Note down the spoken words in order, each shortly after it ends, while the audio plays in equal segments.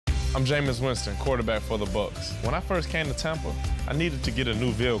I'm Jameis Winston, quarterback for the Bucs. When I first came to Tampa, I needed to get a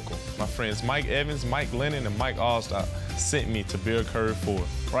new vehicle. My friends Mike Evans, Mike Glennon, and Mike Alstott sent me to Bill Currie Ford.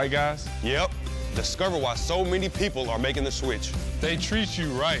 Right, guys? Yep. Discover why so many people are making the switch. They treat you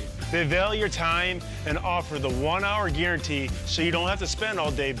right. They value your time and offer the 1-hour guarantee so you don't have to spend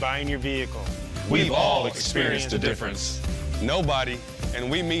all day buying your vehicle. We've all experienced the difference. Nobody,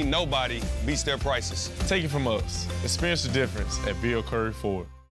 and we mean nobody, beats their prices. Take it from us. Experience the difference at Bill Currie Ford.